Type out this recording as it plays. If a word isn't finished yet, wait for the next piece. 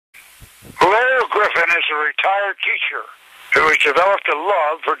Lowell Griffin is a retired teacher who has developed a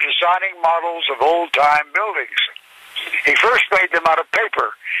love for designing models of old-time buildings. He first made them out of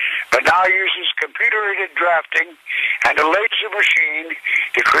paper, but now uses computer-aided drafting and a laser machine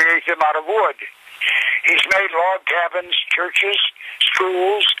to create them out of wood. He's made log cabins, churches,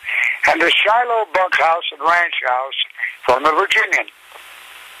 schools, and the Shiloh bunkhouse and ranch house from the Virginian.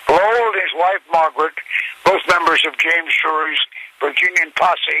 Lowell and his wife Margaret, both members of James Drury's Virginian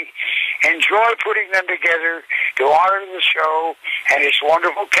posse, enjoy putting them together to honor the show and its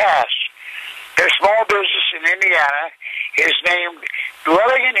wonderful cast. Their small business in Indiana is named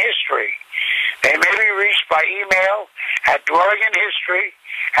Dwelling in History. They may be reached by email at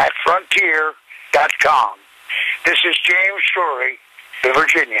dwellinginhistory@frontier.com. This is James Drury, the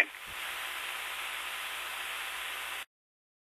Virginian.